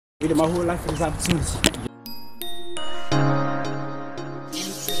Waited my whole life for this opportunity. Let's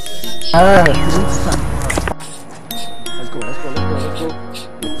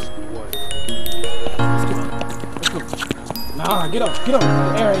go. Nah, get up.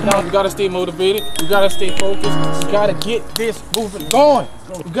 Aaron, now you gotta stay motivated. You gotta stay focused. You gotta get this moving going.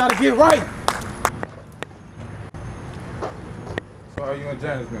 You gotta get right. So how you and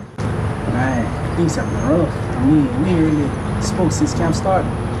Janice been? Man, things have been rough. I mean, we ain't really spoke since camp started.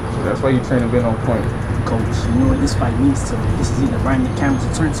 So that's why you training been on point. Coach, you know what this fight means to me. This is either Brandon Cameron's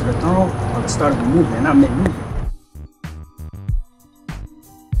return to the throne or the start of the movement, and I meant movement.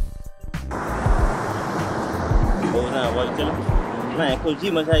 What you telling? Man, Coach G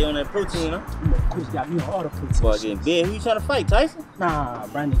must have you on that protein, huh? Coach got me on all the protein. Boy, getting big. Who you trying to fight, Tyson? Nah,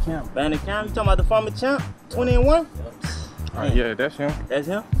 Brandon Cameron. Brandon Cameron? You talking about the former champ? 20-1? Yeah, that's him. That's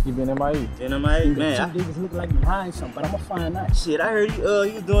him? He been MIA. Man, Two niggas look like behind something, but I'ma find out. Shit, I heard he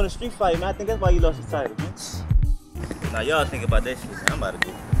was doing a street fight, man. I think that's why you lost his title, man. Now y'all think about that shit, man. I'm about to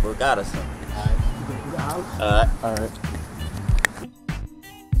go work out or something. Alright, you gonna do the house? Alright.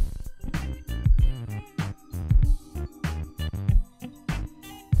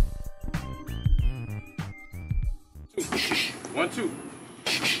 One, two.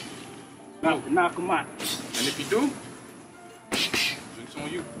 Knock him out. And if you do, drinks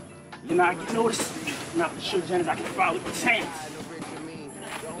on you. You know, I get noticed. Not for sure, Janice, I can follow with his hands.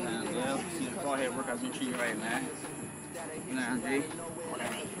 Yeah, see the forehead workouts you treat right, man. You know, Andre,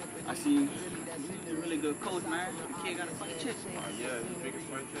 I see you a really good coach, man. The kid got a funny chip. Oh, yeah, the biggest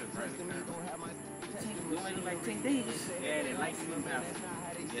fight chip, right? You don't look like Tank Davis. Yeah, they like him, man.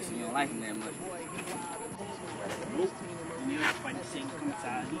 Guess you don't like him that much. Nope. You know, I fight the same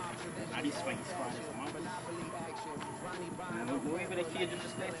inside. I just fight the squad. Man, don't worry for that kid just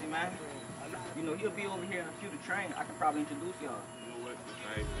especially, man. You know, he'll be over here in a few to train. I can probably introduce y'all. You know what? It's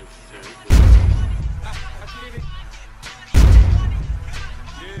not even necessary.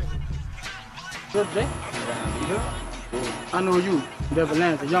 Good, Jay. I know you, Devil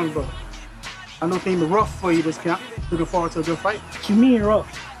Lands, a young brother. I know things are rough for you this camp. Looking forward to a good fight. What you mean rough?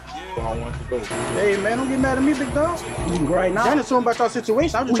 Well, I want to go. Hey man, don't get mad at me, big dog. We can go right now. Janice told me about your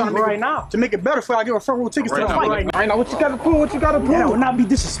situation. I'm just trying to make to make it better for I give her front row tickets to the fight. Right now, what you gotta prove? What you gotta prove? Yeah, will not be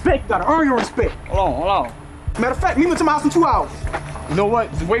disrespect. You gotta earn your respect. Hold on. Matter of fact, meet me to my house in 2 hours. You know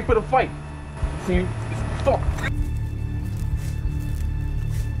what? Just wait for the fight. See, fuck.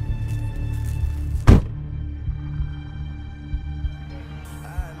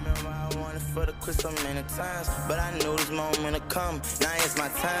 For the quit so many times, but I knew this moment would come. Now it's my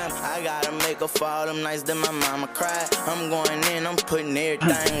time. I gotta make her for all them nights that my mama cried. I'm going in, I'm putting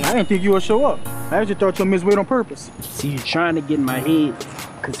everything. I didn't think you would show up. I just thought you missed weight on purpose. See, you're trying to get in my head,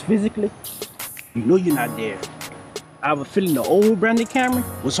 cause physically, you know you're not there. I have a feeling the old Brandon Cameron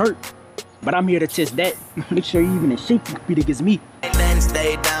was hurt, but I'm here to test that. Make sure you even in shape to compete against me. And then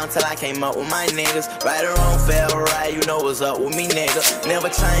stayed down till I came up with my niggas. Right or wrong, fair or right, you know what's up with me, nigga. Never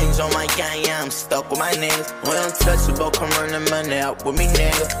change on my gang, yeah, I'm stuck with my niggas. When untouchable, come run the money up with me,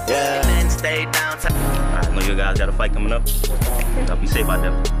 nigga. Yeah. And then stayed down till I know you guys got a fight coming up. Y'all be safe out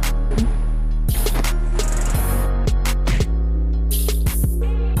there.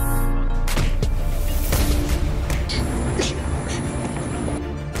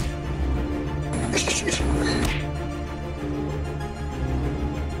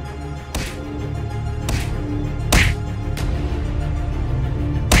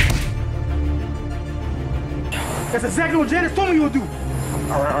 That's exactly what Janice told me you would do.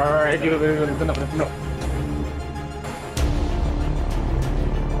 All right. Enough.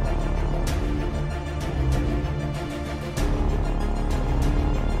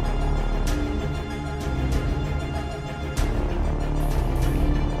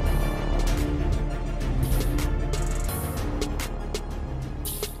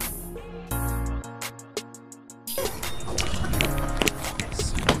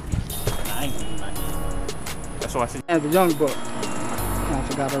 That's what I see. And the young buck. I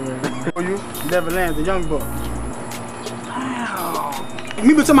forgot already. Who are you? Devil Lands, the young buck. Wow.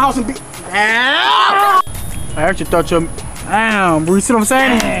 Meet me to my house and be. I actually thought you. Damn, bro, you see what I'm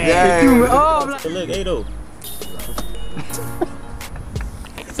saying? Yeah. Oh, Hey, look, Ado.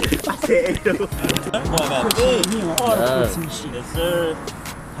 I said Ado. Boy, I got big. Yes, sir.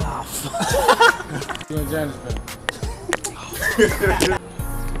 Oh, fuck. You and Janice, man.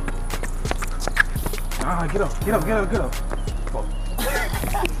 Get up.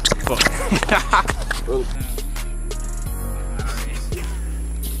 Fuck.